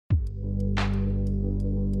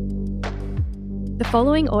The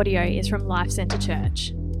following audio is from Life Centre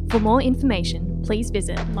Church. For more information, please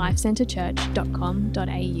visit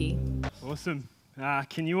lifecentrechurch.com.au. Awesome.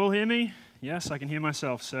 Can you all hear me? Yes, I can hear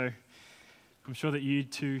myself, so I'm sure that you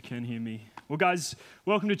too can hear me. Well, guys,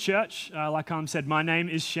 welcome to church. Like Carm said, my name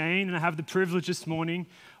is Shane, and I have the privilege this morning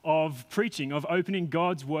of preaching, of opening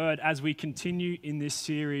God's Word as we continue in this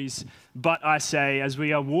series, But I Say, as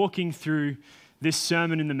we are walking through this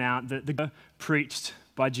Sermon in the Mount that the preached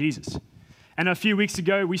by Jesus. And a few weeks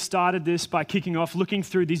ago, we started this by kicking off looking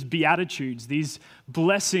through these Beatitudes, these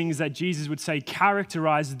blessings that Jesus would say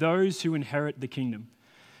characterize those who inherit the kingdom.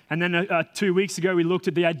 And then 2 weeks ago, we looked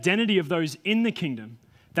at the identity of those in the kingdom,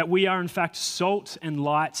 that we are in fact salt and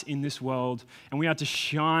light in this world, and we are to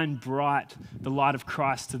shine bright the light of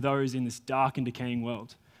Christ to those in this dark and decaying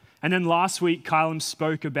world. And then last week, Kylam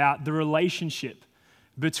spoke about the relationship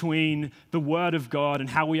between the Word of God and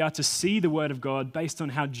how we are to see the Word of God based on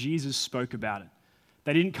how Jesus spoke about it.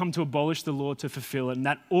 They didn't come to abolish the law to fulfill it, and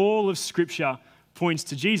that all of Scripture points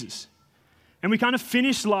to Jesus. And we kind of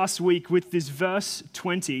finished last week with this verse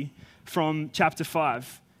 20 from chapter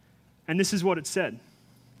 5, and this is what it said.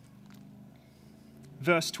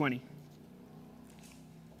 Verse 20.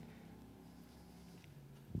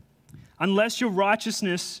 Unless your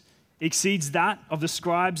righteousness exceeds that of the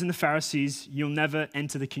scribes and the Pharisees, you'll never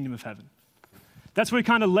enter the kingdom of heaven. That's where we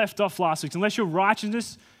kind of left off last week. Unless your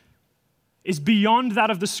righteousness is beyond that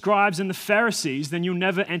of the scribes and the Pharisees, then you'll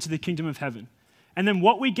never enter the kingdom of heaven. And then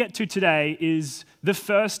what we get to today is the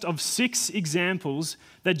first of 6 examples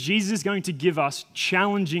that Jesus is going to give us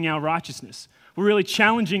challenging our righteousness. We're really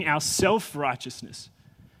challenging our self-righteousness.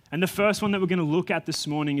 And the first one that we're going to look at this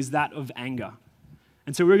morning is that of anger.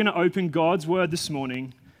 And so we're going to open God's Word this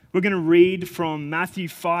morning. We're going to read from Matthew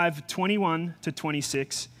 5:21 to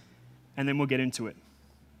 26, and then we'll get into it.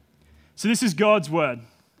 So this is God's Word.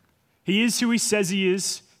 He is who He says He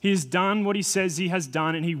is. He has done what He says He has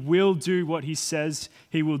done, and He will do what He says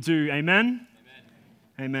He will do. Amen?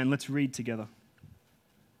 Amen. Let's read together.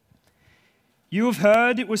 You have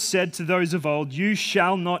heard it was said to those of old, you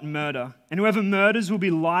shall not murder, and whoever murders will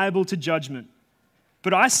be liable to judgment.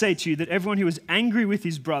 But I say to you that everyone who is angry with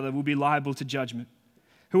his brother will be liable to judgment.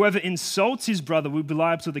 Whoever insults his brother will be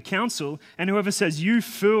liable to the council, and whoever says, you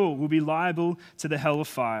fool, will be liable to the hell of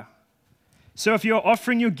fire. So if you're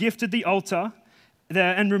offering your gift at the altar,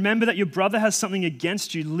 there, and remember that your brother has something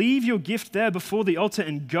against you, leave your gift there before the altar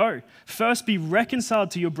and go. First be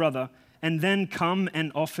reconciled to your brother, and then come and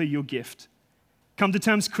offer your gift. Come to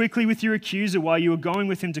terms quickly with your accuser while you are going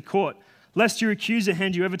with him to court, lest your accuser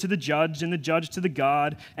hand you over to the judge, and the judge to the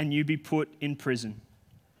guard, and you be put in prison.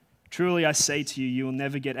 Truly, I say to you, you will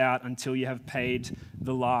never get out until you have paid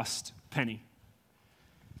the last penny.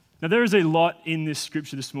 Now, there is a lot in this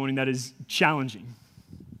scripture this morning that is challenging.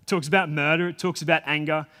 It talks about murder, it talks about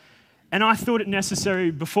anger, and I thought it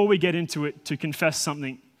necessary, before we get into it, to confess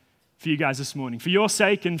something for you guys this morning. For your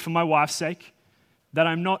sake and for my wife's sake, that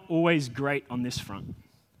I'm not always great on this front.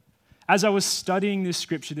 As I was studying this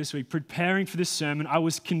scripture this week, preparing for this sermon, I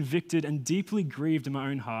was convicted and deeply grieved in my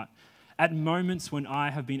own heart at moments when I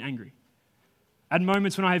have been angry, at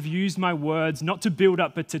moments when I have used my words not to build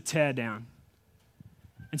up but to tear down.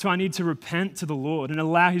 And so I need to repent to the Lord and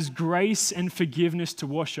allow His grace and forgiveness to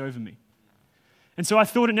wash over me. And so I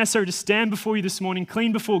thought it necessary to stand before you this morning,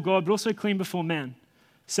 clean before God, but also clean before man,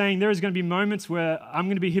 saying there is going to be moments where I'm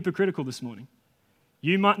going to be hypocritical this morning.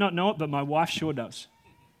 You might not know it, but my wife sure does.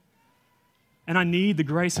 And I need the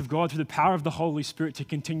grace of God through the power of the Holy Spirit to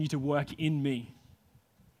continue to work in me.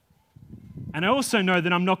 And I also know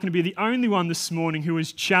that I'm not going to be the only one this morning who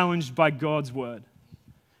is challenged by God's Word.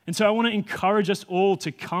 And so I want to encourage us all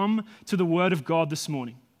to come to the Word of God this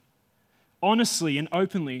morning. Honestly and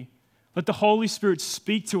openly, let the Holy Spirit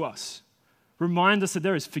speak to us. Remind us that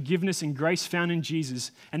there is forgiveness and grace found in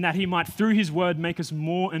Jesus, and that He might, through His Word, make us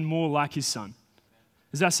more and more like His Son.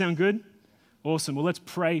 Does that sound good? Awesome. Well, let's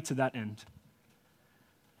pray to that end.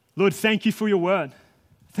 Lord, thank you for your Word.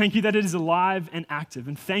 Thank you that it is alive and active.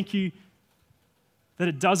 And thank you that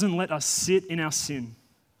it doesn't let us sit in our sin.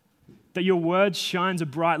 That your Word shines a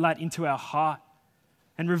bright light into our heart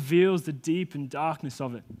and reveals the deep and darkness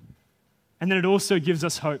of it. And then it also gives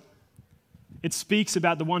us hope. It speaks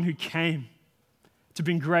about the one who came to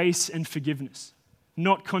bring grace and forgiveness,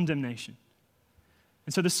 not condemnation.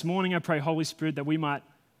 And so this morning I pray, Holy Spirit, that we might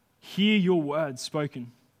hear your word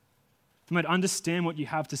spoken. We might understand what you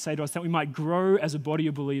have to say to us, that we might grow as a body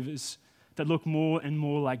of believers that look more and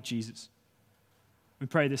more like Jesus. We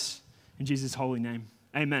pray this in Jesus' holy name.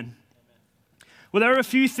 Amen. Well, there are a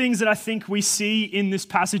few things that I think we see in this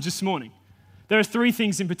passage this morning. There are 3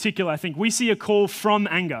 things in particular, I think. We see a call from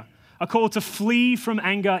anger, a call to flee from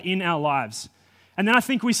anger in our lives. And then I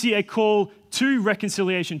think we see a call to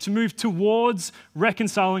reconciliation, to move towards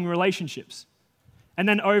reconciling relationships. And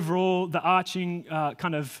then overall, the arching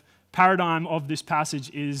kind of paradigm of this passage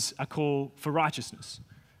is a call for righteousness,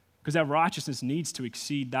 because our righteousness needs to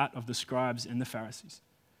exceed that of the scribes and the Pharisees.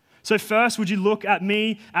 So first, would you look at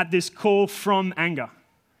me at this call from anger?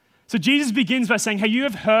 So Jesus begins by saying, hey, you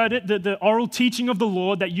have heard it, the oral teaching of the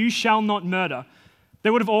Lord, that you shall not murder. They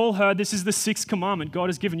would have all heard this is the sixth commandment God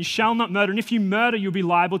has given. You shall not murder, and if you murder, you'll be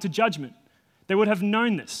liable to judgment. They would have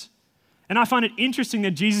known this. And I find it interesting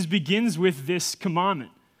that Jesus begins with this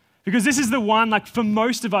commandment, because this is the one, like for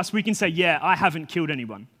most of us, we can say, yeah, I haven't killed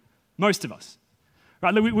anyone. Most of us.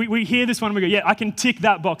 Right? We hear this one and we go, yeah, I can tick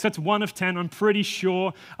that box. That's 1 of 10. I'm pretty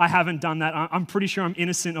sure I haven't done that. I'm pretty sure I'm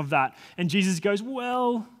innocent of that. And Jesus goes,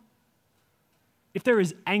 well, if there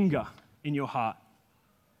is anger in your heart,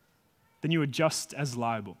 then you are just as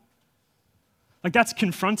liable. Like that's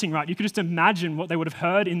confronting, right? You could just imagine what they would have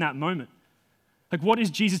heard in that moment. Like what is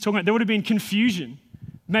Jesus talking about? There would have been confusion,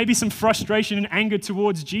 maybe some frustration and anger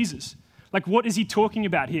towards Jesus. Like what is he talking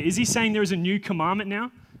about here? Is he saying there is a new commandment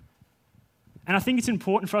now? And I think it's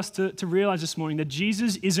important for us to realize this morning that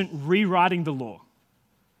Jesus isn't rewriting the law.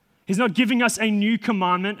 He's not giving us a new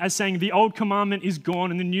commandment as saying the old commandment is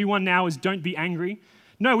gone and the new one now is don't be angry.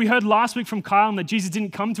 No, we heard last week from Kyle that Jesus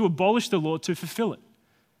didn't come to abolish the law, to fulfill it.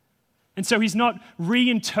 And so he's not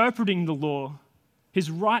reinterpreting the law,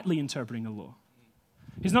 he's rightly interpreting the law.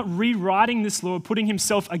 He's not rewriting this law, putting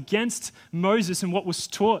himself against Moses and what was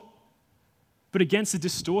taught, but against the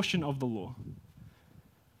distortion of the law.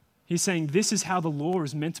 He's saying this is how the law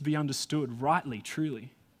is meant to be understood rightly,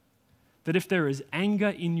 truly. That if there is anger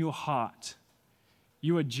in your heart,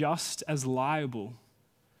 you are just as liable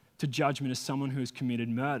to judgment as someone who has committed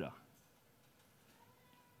murder.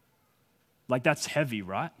 Like that's heavy,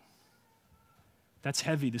 right? That's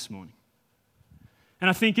heavy this morning. And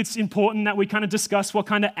I think it's important that we kind of discuss what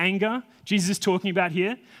kind of anger Jesus is talking about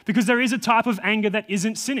here, because there is a type of anger that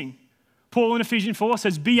isn't sinning. Paul in Ephesians 4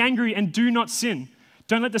 says, be angry and do not sin.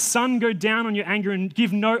 Don't let the sun go down on your anger and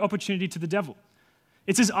give no opportunity to the devil.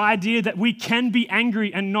 It's this idea that we can be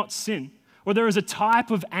angry and not sin, or there is a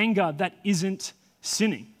type of anger that isn't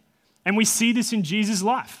sinning. And we see this in Jesus'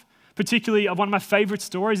 life. Particularly, one of my favorite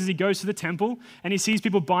stories is he goes to the temple and he sees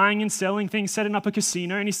people buying and selling things, setting up a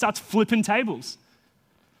casino, and he starts flipping tables.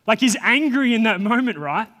 Like he's angry in that moment,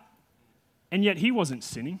 right? And yet he wasn't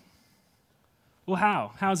sinning. Well,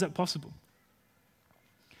 how? How is that possible?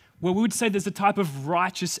 Well, we would say there's a type of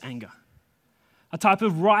righteous anger. A type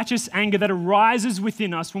of righteous anger that arises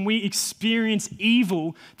within us when we experience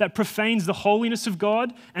evil that profanes the holiness of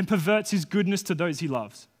God and perverts his goodness to those he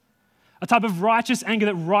loves. A type of righteous anger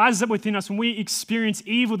that rises up within us when we experience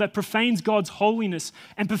evil that profanes God's holiness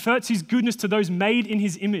and perverts his goodness to those made in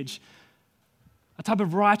his image. A type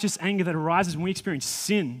of righteous anger that arises when we experience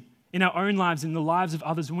sin in our own lives, in the lives of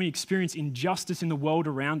others, when we experience injustice in the world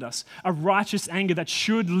around us. A righteous anger that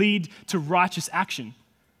should lead to righteous action.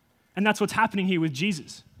 And that's what's happening here with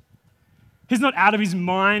Jesus. He's not out of his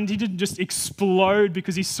mind. He didn't just explode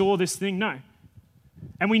because he saw this thing. No.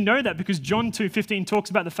 And we know that because John 2:15 talks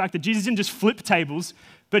about the fact that Jesus didn't just flip tables,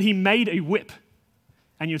 but he made a whip.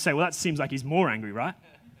 And you'd say, well, that seems like he's more angry, right?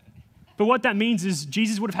 But what that means is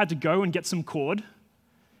Jesus would have had to go and get some cord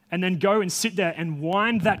and then go and sit there and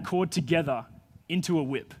wind that cord together into a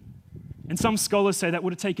whip. And some scholars say that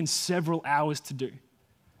would have taken several hours to do.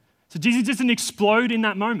 So Jesus didn't explode in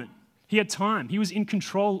that moment. He had time. He was in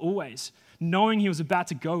control always, knowing he was about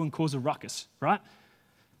to go and cause a ruckus, right?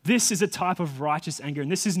 This is a type of righteous anger,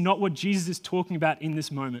 and this is not what Jesus is talking about in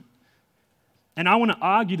this moment. And I want to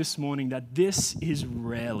argue this morning that this is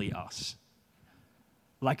rarely us.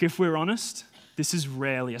 Like, if we're honest, this is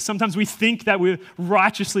rarely us. Sometimes we think that we're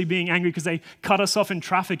righteously being angry because they cut us off in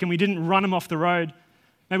traffic and we didn't run them off the road.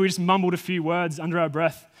 Maybe we just mumbled a few words under our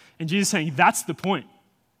breath. And Jesus is saying, that's the point.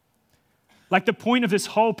 Like, the point of this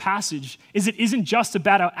whole passage is it isn't just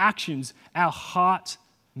about our actions. Our heart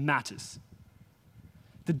matters.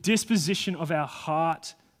 The disposition of our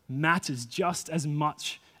heart matters just as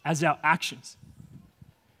much as our actions.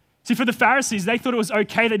 See, for the Pharisees, they thought it was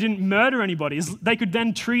okay they didn't murder anybody. They could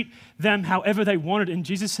then treat them however they wanted. And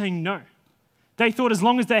Jesus is saying no. They thought as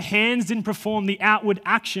long as their hands didn't perform the outward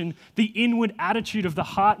action, the inward attitude of the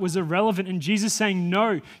heart was irrelevant. And Jesus is saying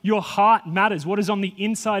no, your heart matters. What is on the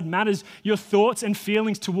inside matters. Your thoughts and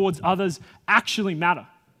feelings towards others actually matter.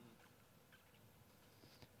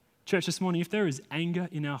 Church, this morning, if there is anger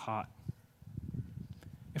in our heart,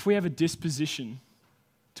 if we have a disposition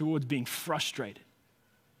towards being frustrated,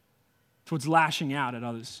 towards lashing out at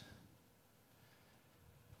others,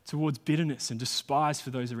 towards bitterness and despise for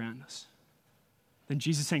those around us, then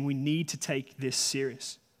Jesus is saying we need to take this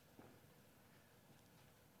serious.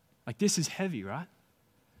 Like, this is heavy, right?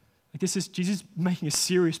 Like, this is Jesus making a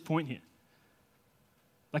serious point here.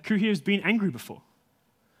 Like, who here has been angry before?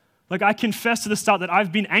 Like, I confess to the start that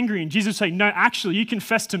I've been angry, and Jesus is saying, no, actually, you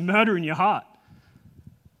confess to murder in your heart.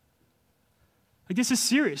 Like, this is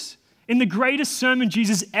serious. In the greatest sermon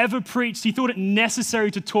Jesus ever preached, he thought it necessary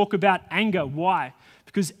to talk about anger. Why?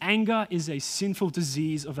 Because anger is a sinful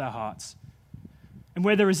disease of our hearts. And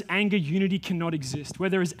where there is anger, unity cannot exist. Where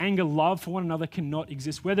there is anger, love for one another cannot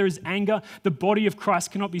exist. Where there is anger, the body of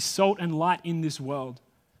Christ cannot be salt and light in this world.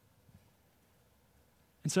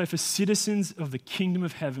 And so for citizens of the kingdom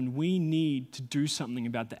of heaven, we need to do something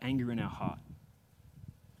about the anger in our heart.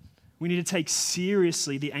 We need to take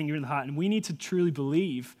seriously the anger in the heart, and we need to truly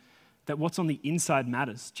believe that what's on the inside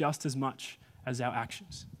matters just as much as our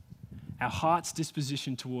actions. Our heart's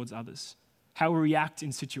disposition towards others, how we react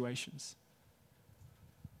in situations.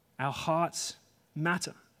 Our hearts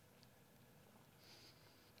matter.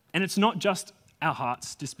 And it's not just our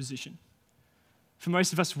heart's disposition. For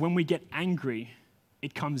most of us, when we get angry,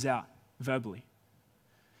 it comes out verbally.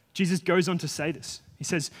 Jesus goes on to say this. He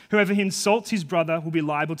says, whoever insults his brother will be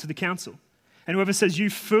liable to the council. And whoever says, you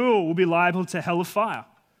fool, will be liable to hell of fire.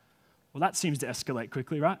 Well, that seems to escalate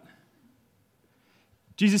quickly, right?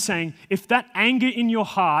 Jesus is saying, if that anger in your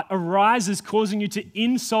heart arises causing you to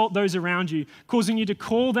insult those around you, causing you to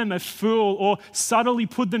call them a fool or subtly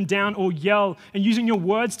put them down or yell and using your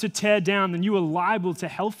words to tear down, then you are liable to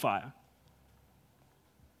hellfire.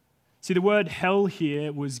 See, the word hell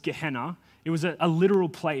here was Gehenna. It was a literal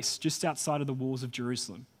place just outside of the walls of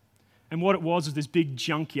Jerusalem. And what it was this big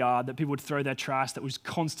junkyard that people would throw their trash that was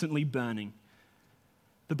constantly burning.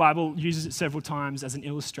 The Bible uses it several times as an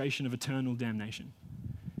illustration of eternal damnation.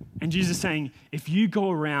 And Jesus is saying, if you go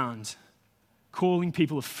around calling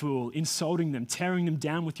people a fool, insulting them, tearing them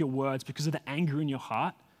down with your words because of the anger in your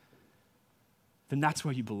heart, then that's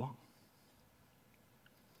where you belong.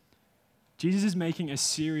 Jesus is making a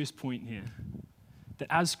serious point here that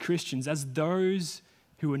as Christians, as those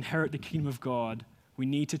who inherit the kingdom of God, we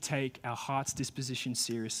need to take our heart's disposition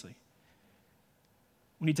seriously.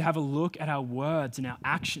 We need to have a look at our words and our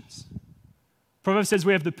actions. Proverbs says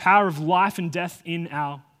we have the power of life and death in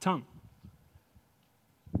our tongue.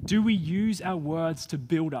 Do we use our words to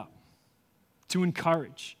build up, to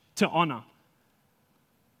encourage, to honor?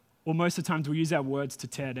 Or most of the time, do we use our words to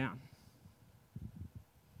tear down?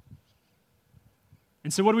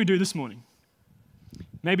 And so what do we do this morning?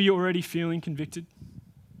 Maybe you're already feeling convicted.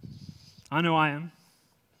 I know I am.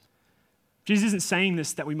 Jesus isn't saying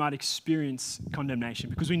this that we might experience condemnation,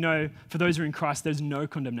 because we know for those who are in Christ, there's no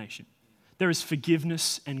condemnation. There is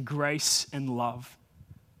forgiveness and grace and love.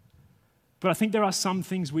 But I think there are some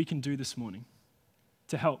things we can do this morning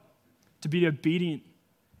to help, to be obedient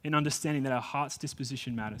in understanding that our heart's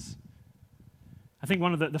disposition matters. I think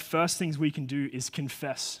one of the first things we can do is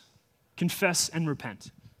confess. Confess and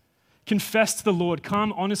repent. Confess to the Lord.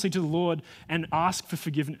 Come honestly to the Lord and ask for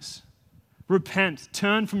forgiveness. Repent,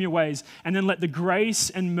 turn from your ways, and then let the grace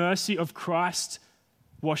and mercy of Christ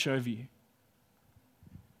wash over you.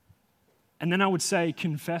 And then I would say,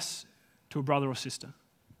 confess to a brother or sister.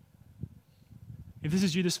 If this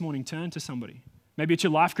is you this morning, turn to somebody. Maybe it's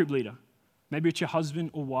your life group leader. Maybe it's your husband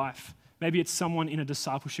or wife. Maybe it's someone in a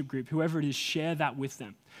discipleship group. Whoever it is, share that with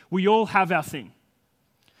them. We all have our thing.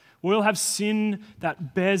 We all have sin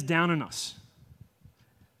that bears down on us,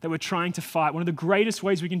 that we're trying to fight. One of the greatest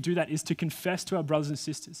ways we can do that is to confess to our brothers and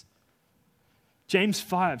sisters. James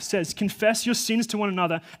 5 says, confess your sins to one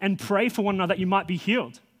another and pray for one another that you might be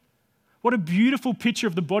healed. What a beautiful picture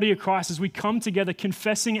of the body of Christ as we come together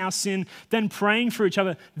confessing our sin, then praying for each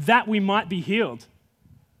other that we might be healed.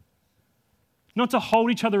 Not to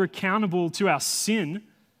hold each other accountable to our sin,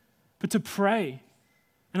 but to pray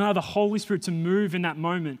and allow the Holy Spirit to move in that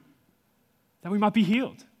moment that we might be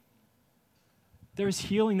healed. There is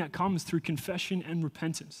healing that comes through confession and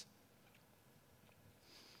repentance.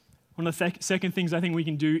 One of the second things I think we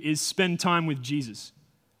can do is spend time with Jesus.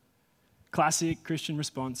 Classic Christian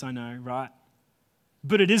response, I know, right?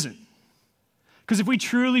 But it isn't. Because if we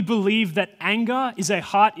truly believe that anger is a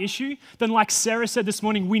heart issue, then like Sarah said this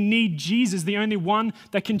morning, we need Jesus, the only one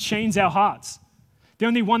that can change our hearts. The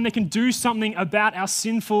only one that can do something about our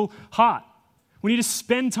sinful heart. We need to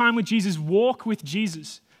spend time with Jesus, walk with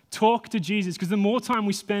Jesus, talk to Jesus, because the more time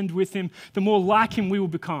we spend with him, the more like him we will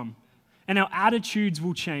become. And our attitudes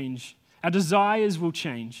will change. Our desires will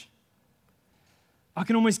change. I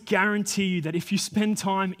can almost guarantee you that if you spend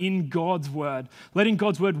time in God's word, letting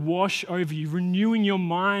God's word wash over you, renewing your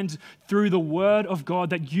mind through the word of God,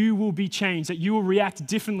 that you will be changed, that you will react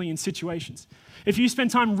differently in situations. If you spend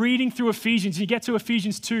time reading through Ephesians, you get to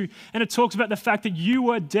Ephesians 2, and it talks about the fact that you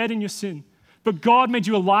were dead in your sin, but God made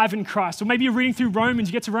you alive in Christ. Or maybe you're reading through Romans,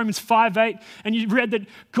 you get to Romans 5:8, and you read that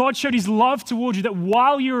God showed his love towards you, that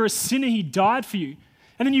while you were a sinner, he died for you.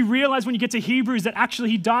 And then you realize when you get to Hebrews that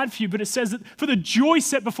actually he died for you, but it says that for the joy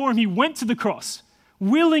set before him, he went to the cross,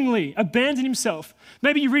 willingly abandoned himself.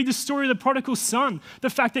 Maybe you read the story of the prodigal son,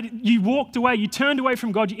 the fact that you walked away, you turned away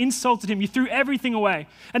from God, you insulted him, you threw everything away,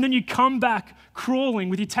 and then you come back crawling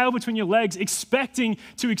with your tail between your legs, expecting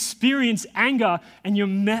to experience anger, and you're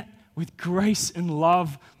met with grace and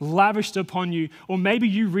love lavished upon you. Or maybe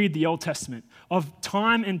you read the Old Testament of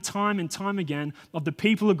time and time and time again of the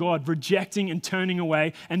people of God rejecting and turning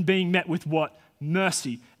away and being met with what?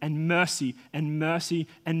 Mercy and mercy and mercy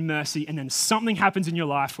and mercy. And then something happens in your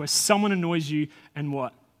life where someone annoys you and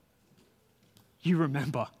what? You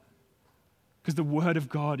remember. Because the word of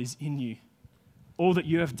God is in you. All that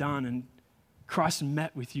you have done, and Christ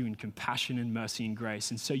met with you in compassion and mercy and grace.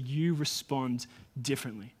 And so you respond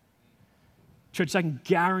differently. Church, I can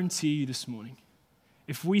guarantee you this morning,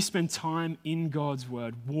 if we spend time in God's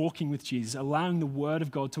word, walking with Jesus, allowing the word of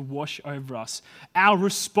God to wash over us, our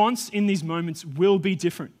response in these moments will be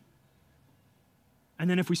different. And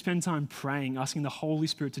then if we spend time praying, asking the Holy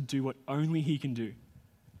Spirit to do what only he can do,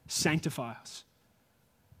 sanctify us,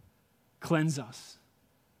 cleanse us,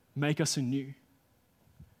 make us anew,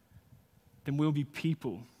 then we'll be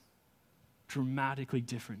people dramatically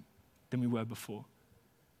different than we were before.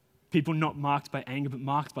 People not marked by anger, but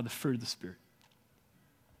marked by the fruit of the Spirit.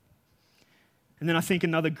 And then I think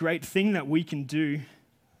another great thing that we can do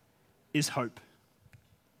is hope.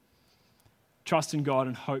 Trust in God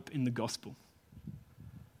and hope in the gospel.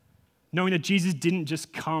 Knowing that Jesus didn't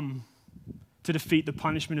just come to defeat the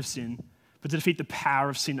punishment of sin, but to defeat the power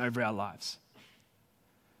of sin over our lives.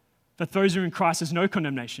 That those who are in Christ, there's no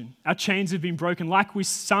condemnation. Our chains have been broken, like we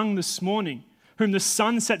sung this morning. Whom the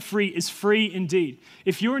Son set free is free indeed.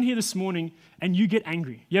 If you're in here this morning and you get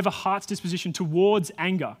angry, you have a heart's disposition towards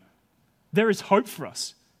anger, there is hope for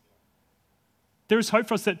us. There is hope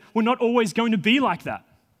for us that we're not always going to be like that.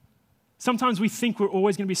 Sometimes we think we're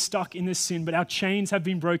always going to be stuck in this sin, but our chains have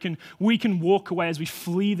been broken. We can walk away as we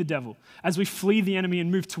flee the devil, as we flee the enemy and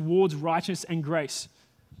move towards righteousness and grace.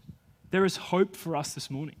 There is hope for us this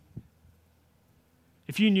morning.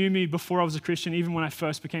 If you knew me before I was a Christian, even when I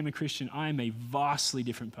first became a Christian, I am a vastly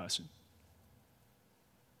different person.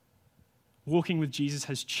 Walking with Jesus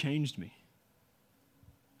has changed me.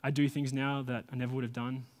 I do things now that I never would have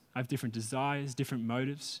done. I have different desires, different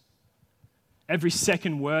motives. Every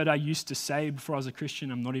second word I used to say before I was a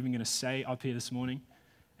Christian, I'm not even going to say up here this morning,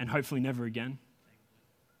 and hopefully never again.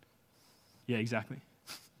 Yeah, exactly.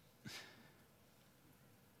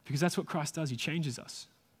 Because that's what Christ does. He changes us.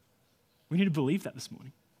 We need to believe that this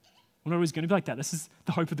morning. We're not always going to be like that. This is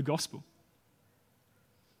the hope of the gospel.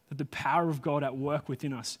 That the power of God at work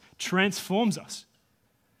within us transforms us.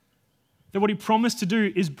 That what he promised to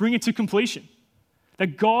do is bring it to completion.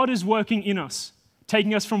 That God is working in us,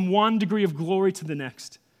 taking us from one degree of glory to the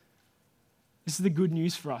next. This is the good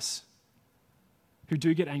news for us who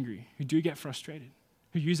do get angry, who do get frustrated,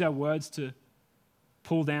 who use our words to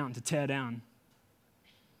pull down, to tear down.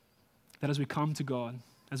 That as we come to God,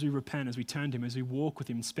 as we repent, as we turn to him, as we walk with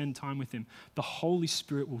him and spend time with him, the Holy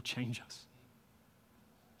Spirit will change us.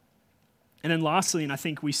 And then lastly, and I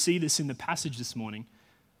think we see this in the passage this morning,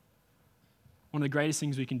 one of the greatest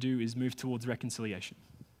things we can do is move towards reconciliation.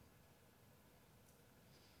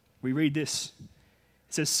 We read this.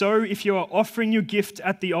 It says, "So if you are offering your gift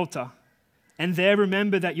at the altar, and there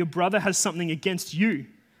remember that your brother has something against you,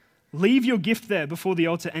 leave your gift there before the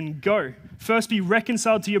altar and go. First be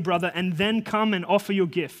reconciled to your brother and then come and offer your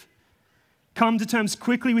gift. Come to terms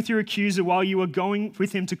quickly with your accuser while you are going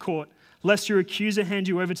with him to court, lest your accuser hand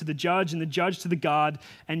you over to the judge and the judge to the guard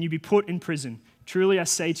and you be put in prison. Truly I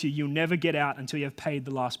say to you, you'll never get out until you have paid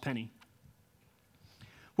the last penny."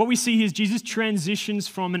 What we see here is Jesus transitions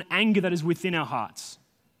from an anger that is within our hearts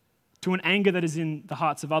to an anger that is in the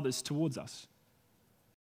hearts of others towards us.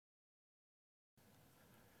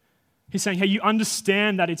 He's saying, hey, you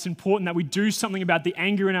understand that it's important that we do something about the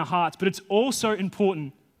anger in our hearts, but it's also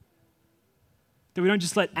important that we don't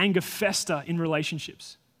just let anger fester in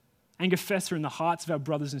relationships. Anger fester in the hearts of our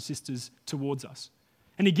brothers and sisters towards us.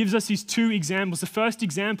 And he gives us these two examples. The first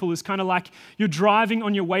example is kind of like you're driving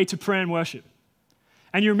on your way to prayer and worship.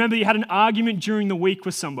 And you remember you had an argument during the week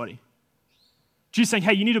with somebody. Jesus saying,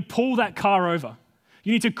 hey, you need to pull that car over.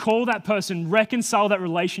 You need to call that person, reconcile that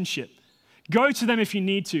relationship. Go to them if you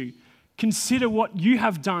need to. Consider what you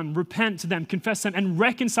have done, repent to them, confess them, and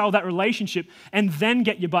reconcile that relationship, and then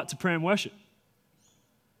get your butt to prayer and worship.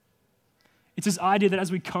 It's this idea that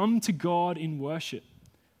as we come to God in worship,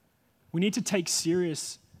 we need to take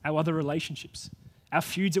serious our other relationships, our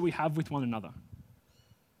feuds that we have with one another.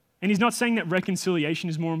 And he's not saying that reconciliation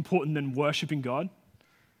is more important than worshiping God.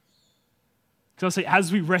 Because I'll say,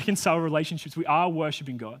 as we reconcile relationships, we are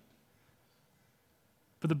worshiping God.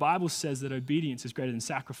 But the Bible says that obedience is greater than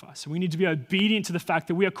sacrifice. So we need to be obedient to the fact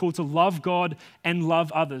that we are called to love God and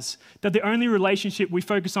love others. That the only relationship we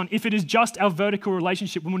focus on, if it is just our vertical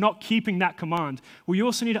relationship, when we're not keeping that command, we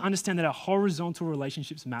also need to understand that our horizontal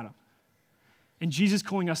relationships matter. And Jesus is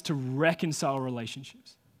calling us to reconcile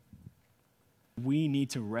relationships. We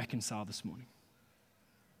need to reconcile this morning.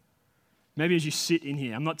 Maybe as you sit in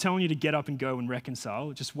here, I'm not telling you to get up and go and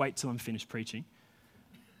reconcile. Just wait till I'm finished preaching.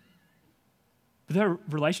 But there are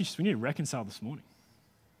relationships we need to reconcile this morning.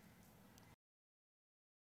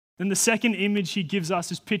 Then the second image he gives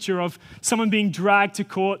us is picture of someone being dragged to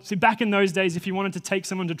court. See, back in those days, if you wanted to take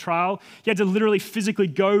someone to trial, you had to literally physically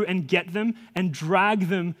go and get them and drag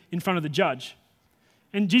them in front of the judge.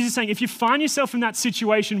 And Jesus is saying, if you find yourself in that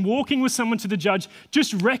situation, walking with someone to the judge,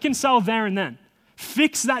 just reconcile there and then.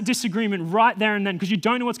 Fix that disagreement right there and then, because you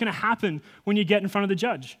don't know what's going to happen when you get in front of the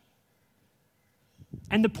judge.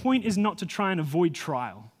 And the point is not to try and avoid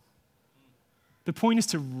trial. The point is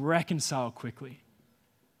to reconcile quickly.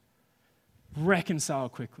 Reconcile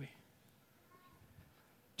quickly.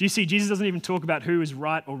 Do you see, Jesus doesn't even talk about who is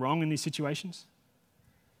right or wrong in these situations?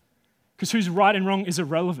 Because who's right and wrong is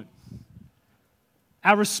irrelevant.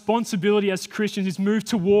 Our responsibility as Christians is move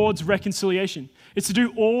towards reconciliation. It's to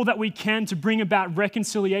do all that we can to bring about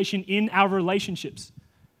reconciliation in our relationships,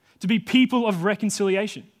 to be people of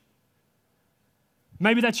reconciliation.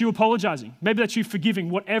 Maybe that's you apologizing. Maybe that's you forgiving.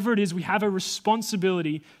 Whatever it is, we have a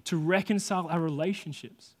responsibility to reconcile our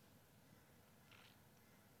relationships.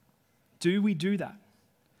 Do we do that?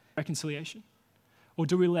 Reconciliation? Or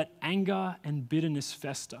do we let anger and bitterness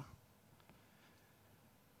fester?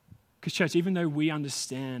 Because church, even though we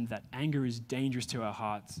understand that anger is dangerous to our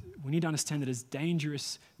hearts, we need to understand that it's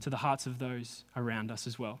dangerous to the hearts of those around us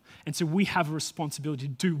as well. And so we have a responsibility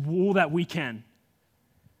to do all that we can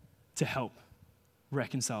to help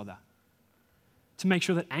reconcile that. To make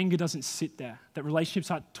sure that anger doesn't sit there, that relationships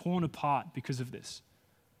aren't torn apart because of this.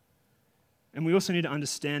 And we also need to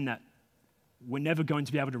understand that we're never going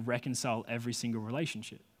to be able to reconcile every single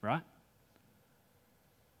relationship, right?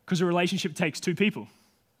 Because a relationship takes two people.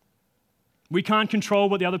 We can't control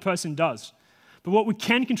what the other person does. But what we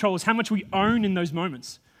can control is how much we own in those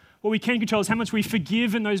moments. What we can control is how much we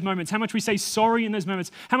forgive in those moments, how much we say sorry in those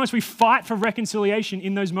moments, how much we fight for reconciliation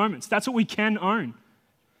in those moments. That's what we can own.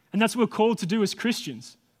 And that's what we're called to do as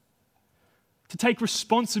Christians. To take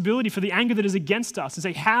responsibility for the anger that is against us and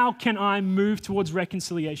say, how can I move towards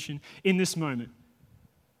reconciliation in this moment?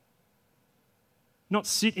 Not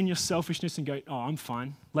sit in your selfishness and go, oh, I'm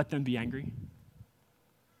fine, let them be angry.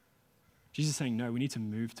 Jesus is saying, no, we need to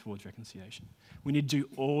move towards reconciliation. We need to do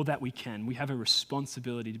all that we can. We have a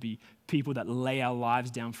responsibility to be people that lay our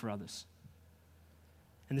lives down for others.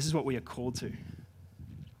 And this is what we are called to.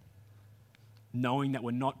 Knowing that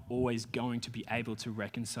we're not always going to be able to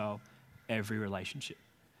reconcile every relationship.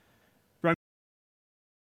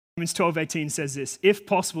 Romans 12:18 says this, if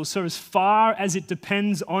possible, so as far as it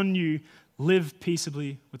depends on you, live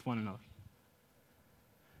peaceably with one another.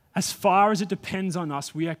 As far as it depends on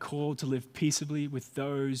us, we are called to live peaceably with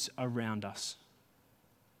those around us.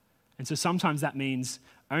 And so sometimes that means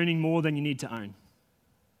owning more than you need to own.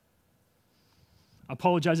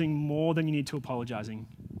 Apologizing more than you need to apologizing.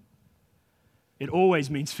 It always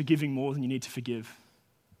means forgiving more than you need to forgive.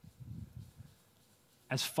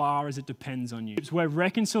 As far as it depends on you. It's where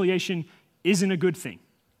reconciliation isn't a good thing.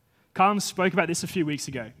 Carl spoke about this a few weeks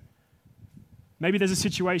ago. Maybe there's a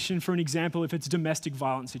situation, for an example, if it's a domestic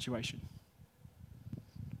violence situation.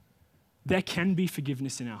 There can be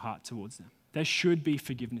forgiveness in our heart towards them. There should be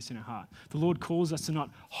forgiveness in our heart. The Lord calls us to not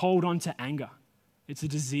hold on to anger. It's a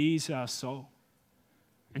disease to our soul.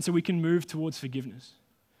 And so we can move towards forgiveness.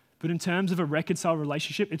 But in terms of a reconciled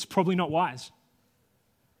relationship, it's probably not wise.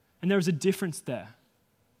 And there is a difference there.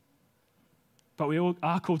 But we all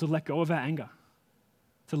are called to let go of our anger,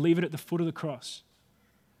 to leave it at the foot of the cross,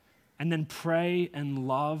 and then pray and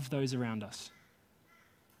love those around us.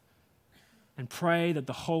 And pray that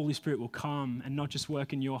the Holy Spirit will come and not just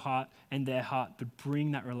work in your heart and their heart, but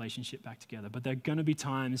bring that relationship back together. But there are going to be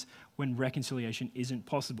times when reconciliation isn't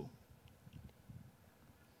possible.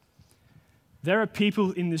 There are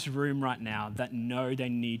people in this room right now that know they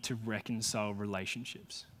need to reconcile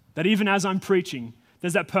relationships. That even as I'm preaching,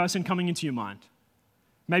 there's that person coming into your mind.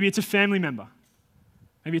 Maybe it's a family member.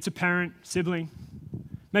 Maybe it's a parent, sibling.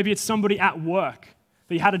 Maybe it's somebody at work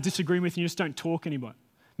that you had a disagreement with and you just don't talk anymore.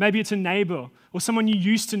 Maybe it's a neighbor or someone you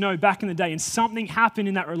used to know back in the day and something happened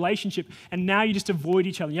in that relationship and now you just avoid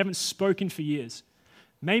each other. You haven't spoken for years.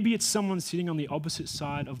 Maybe it's someone sitting on the opposite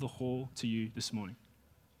side of the hall to you this morning.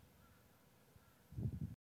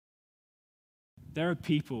 There are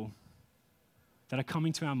people that are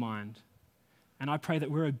coming to our mind, and I pray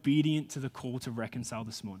that we're obedient to the call to reconcile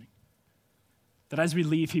this morning. That as we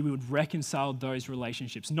leave here, we would reconcile those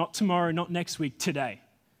relationships, not tomorrow, not next week, today.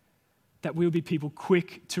 That we will be people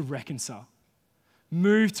quick to reconcile.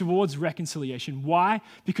 Move towards reconciliation. Why?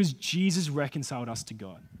 Because Jesus reconciled us to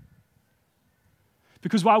God.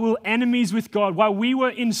 Because while we were enemies with God, while we were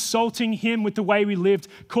insulting him with the way we lived,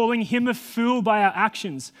 calling him a fool by our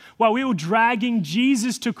actions, while we were dragging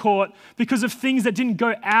Jesus to court because of things that didn't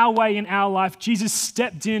go our way in our life, Jesus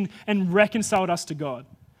stepped in and reconciled us to God.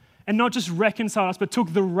 And not just reconciled us, but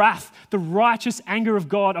took the wrath, the righteous anger of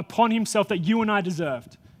God upon himself that you and I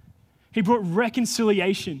deserved. He brought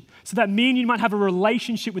reconciliation so that me and you might have a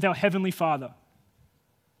relationship with our Heavenly Father.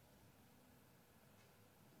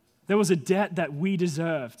 There was a debt that we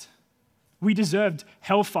deserved. We deserved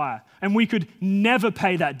hellfire, and we could never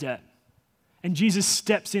pay that debt. And Jesus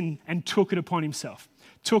steps in and took it upon himself,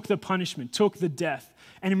 took the punishment, took the death,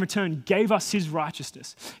 and in return gave us his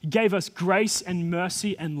righteousness. He gave us grace and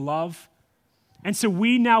mercy and love. And so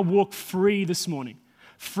we now walk free this morning,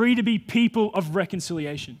 free to be people of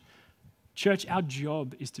reconciliation. Church, our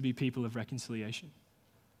job is to be people of reconciliation.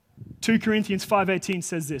 2 Corinthians 5:18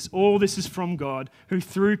 says this, all this is from God, who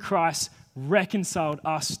through Christ reconciled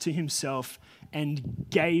us to himself and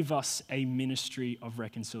gave us a ministry of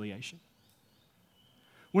reconciliation.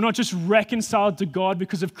 We're not just reconciled to God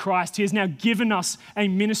because of Christ. He has now given us a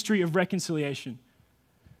ministry of reconciliation.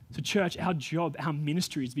 So church, our job, our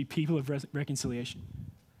ministry is to be people of reconciliation.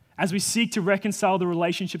 As we seek to reconcile the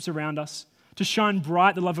relationships around us, to shine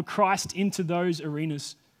bright the love of Christ into those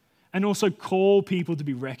arenas, and also call people to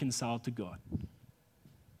be reconciled to God.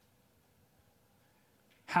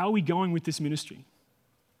 How are we going with this ministry?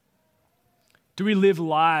 Do we live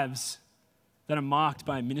lives that are marked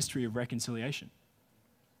by a ministry of reconciliation?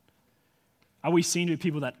 Are we seen to be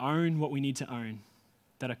people that own what we need to own,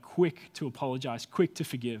 that are quick to apologize, quick to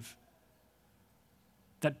forgive,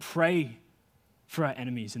 that pray for our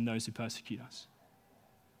enemies and those who persecute us?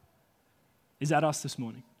 Is that us this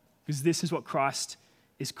morning? Because this is what Christ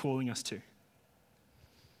is calling us to.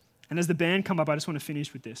 And as the band come up, I just want to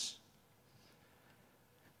finish with this.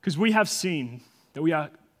 Because we have seen that we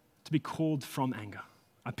are to be called from anger,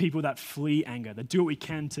 are people that flee anger, that do what we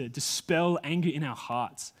can to dispel anger in our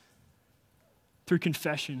hearts through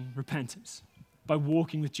confession, repentance, by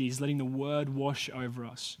walking with Jesus, letting the word wash over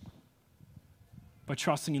us, by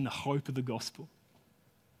trusting in the hope of the gospel,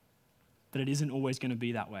 that it isn't always going to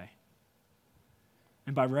be that way,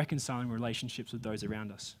 and by reconciling relationships with those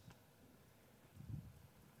around us.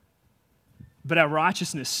 But our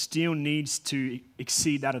righteousness still needs to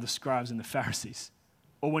exceed that of the scribes and the Pharisees,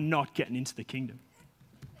 or we're not getting into the kingdom.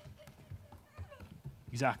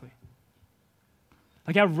 Exactly.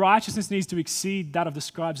 Like our righteousness needs to exceed that of the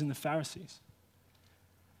scribes and the Pharisees.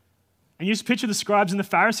 And you just picture the scribes and the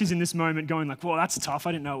Pharisees in this moment going like, well, that's tough.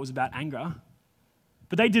 I didn't know it was about anger.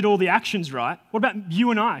 But they did all the actions right. What about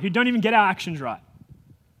you and I, who don't even get our actions right?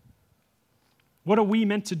 What are we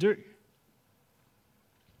meant to do?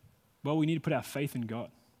 Well, we need to put our faith in God.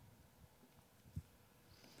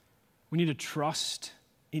 We need to trust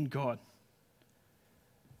in God.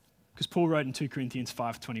 Because Paul wrote in 2 Corinthians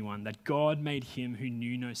 5:21 that God made him who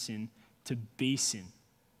knew no sin to be sin,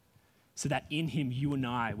 so that in him you and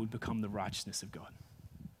I would become the righteousness of God.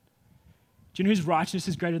 Do you know whose righteousness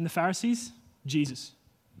is greater than the Pharisees? Jesus.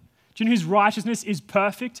 Do you know whose righteousness is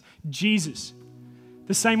perfect? Jesus.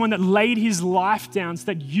 The same one that laid his life down so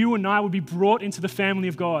that you and I would be brought into the family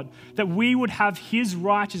of God, that we would have his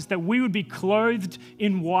righteousness, that we would be clothed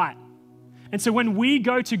in white. And so when we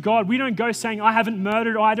go to God, we don't go saying, I haven't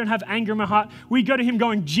murdered, or I don't have anger in my heart. We go to him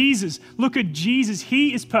going, Jesus, look at Jesus.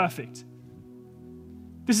 He is perfect.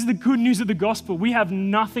 This is the good news of the gospel. We have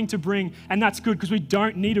nothing to bring, and that's good because we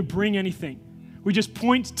don't need to bring anything. We just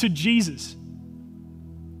point to Jesus.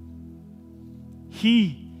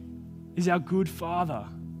 He is our good Father.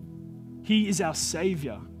 He is our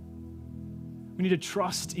Savior. We need to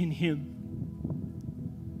trust in him.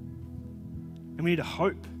 And we need to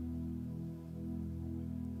hope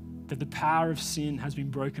that the power of sin has been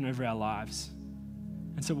broken over our lives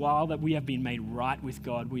And so while that we have been made right with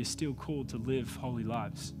God, we are still called to live holy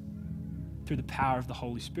lives through the power of the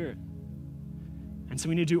Holy Spirit. And so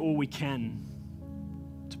we need to do all we can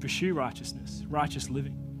to pursue righteousness, righteous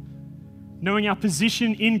living. Knowing our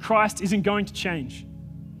position in Christ isn't going to change,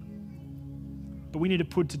 but we need to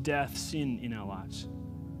put to death sin in our lives.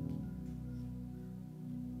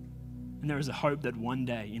 And there is a hope that one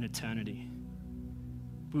day in eternity,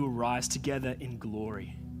 we will rise together in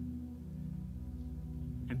glory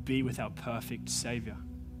and be with our perfect Savior.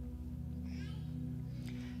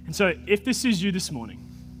 And so if this is you this morning,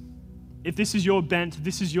 if this is your bent,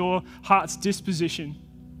 this is your heart's disposition,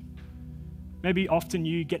 maybe often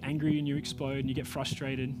you get angry and you explode and you get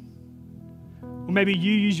frustrated. Or maybe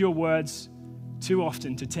you use your words too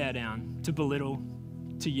often to tear down, to belittle,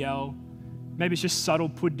 to yell. Maybe it's just subtle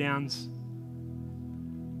put downs.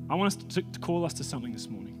 I want us to call us to something this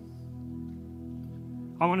morning.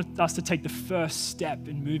 I want us to take the first step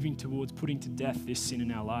in moving towards putting to death this sin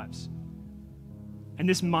in our lives. And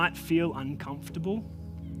this might feel uncomfortable,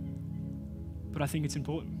 but I think it's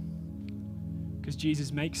important because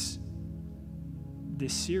Jesus makes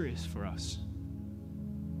this serious for us.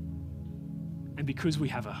 And because we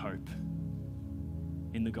have a hope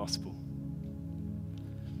in the gospel.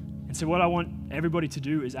 And so what I want everybody to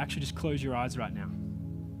do is actually just close your eyes right now.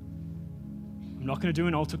 I'm not going to do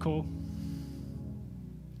an altar call.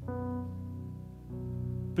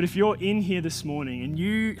 But if you're in here this morning and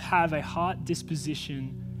you have a heart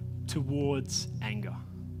disposition towards anger,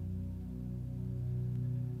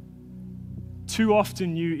 too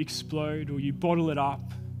often you explode or you bottle it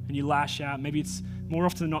up and you lash out. Maybe it's more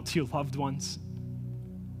often than not to your loved ones.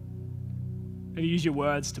 Maybe use your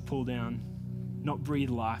words to pull down, not breathe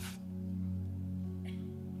life.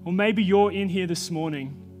 Or maybe you're in here this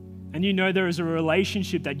morning and you know there is a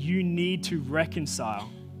relationship that you need to reconcile.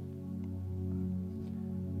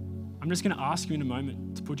 I'm just going to ask you in a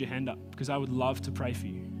moment to put your hand up because I would love to pray for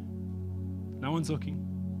you. No one's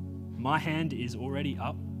looking. My hand is already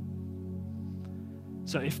up.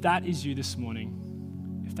 So if that is you this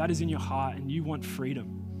morning, if that is in your heart and you want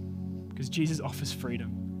freedom, because Jesus offers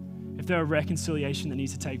freedom, if there are reconciliation that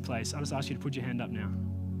needs to take place, I'll just ask you to put your hand up now.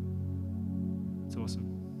 It's awesome.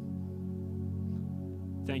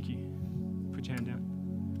 Thank you. Put your hand down.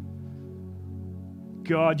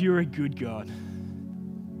 God, you're a good God.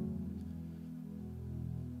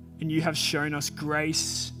 And you have shown us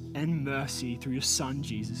grace and mercy through your Son,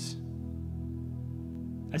 Jesus,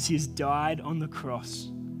 as he has died on the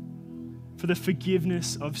cross for the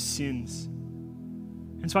forgiveness of sins.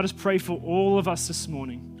 And so I just pray for all of us this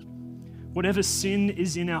morning, whatever sin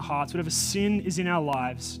is in our hearts, whatever sin is in our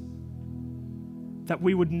lives, that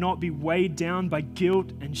we would not be weighed down by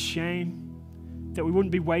guilt and shame, that we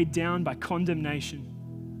wouldn't be weighed down by condemnation,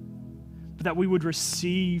 but that we would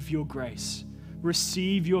receive your grace,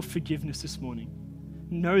 receive your forgiveness this morning.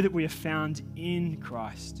 Know that we are found in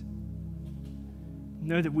Christ.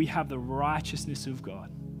 Know that we have the righteousness of God.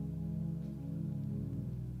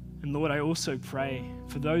 And Lord, I also pray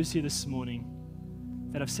for those here this morning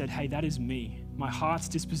that have said, hey, that is me. My heart's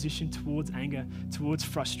disposition towards anger, towards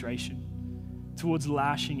frustration, towards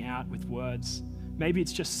lashing out with words. Maybe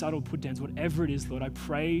it's just subtle put downs, whatever it is, Lord, I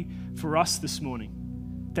pray for us this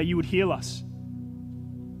morning that you would heal us,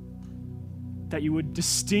 that you would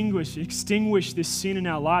extinguish this sin in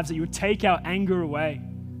our lives, that you would take our anger away,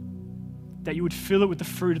 that you would fill it with the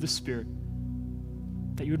fruit of the Spirit,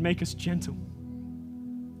 that you would make us gentle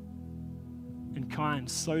and kind,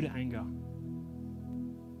 slow to anger.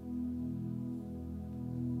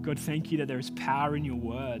 God, thank you that there is power in your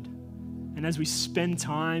word. And as we spend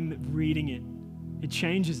time reading it, it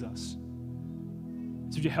changes us.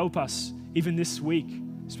 So would you help us, even this week,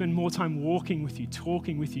 spend more time walking with you,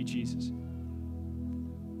 talking with you, Jesus.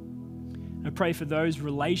 I pray for those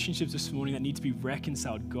relationships this morning that need to be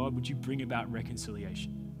reconciled. God, would you bring about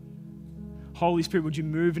reconciliation? Holy Spirit, would you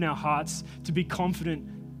move in our hearts to be confident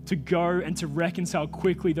to go and to reconcile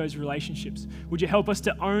quickly those relationships? Would you help us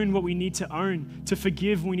to own what we need to own, to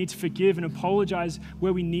forgive when we need to forgive, and apologize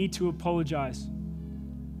where we need to apologize?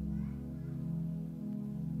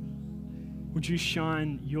 Would you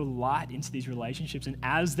shine your light into these relationships? And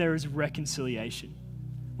as there is reconciliation,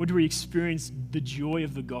 would we experience the joy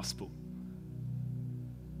of the gospel?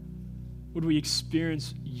 Would we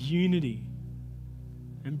experience unity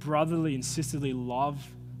and brotherly and sisterly love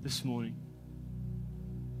this morning?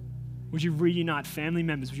 Would you reunite family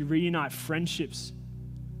members? Would you reunite friendships?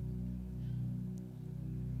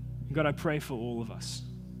 And God, I pray for all of us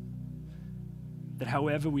that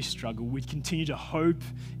however we struggle, we'd continue to hope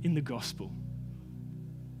in the gospel,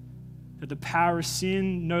 that the power of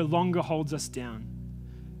sin no longer holds us down,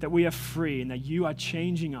 that we are free and that you are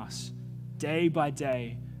changing us day by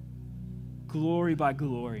day, glory by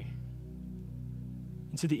glory,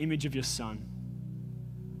 into the image of your Son.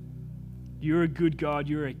 You're a good God.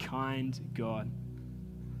 You're a kind God.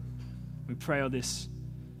 We pray all this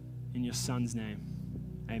in your Son's name.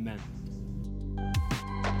 Amen.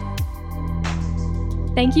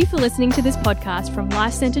 Thank you for listening to this podcast from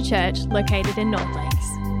Life Centre Church located in North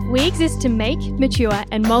Lakes. We exist to make, mature,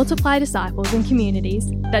 and multiply disciples and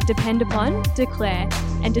communities that depend upon, declare,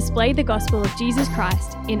 and display the gospel of Jesus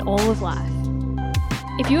Christ in all of life.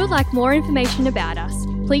 If you would like more information about us,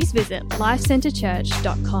 please visit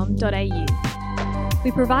lifecentrechurch.com.au.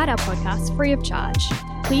 We provide our podcasts free of charge.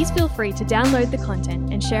 Please feel free to download the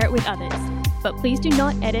content and share it with others, but please do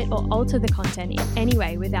not edit or alter the content in any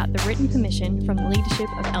way without the written permission from the leadership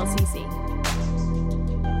of LCC.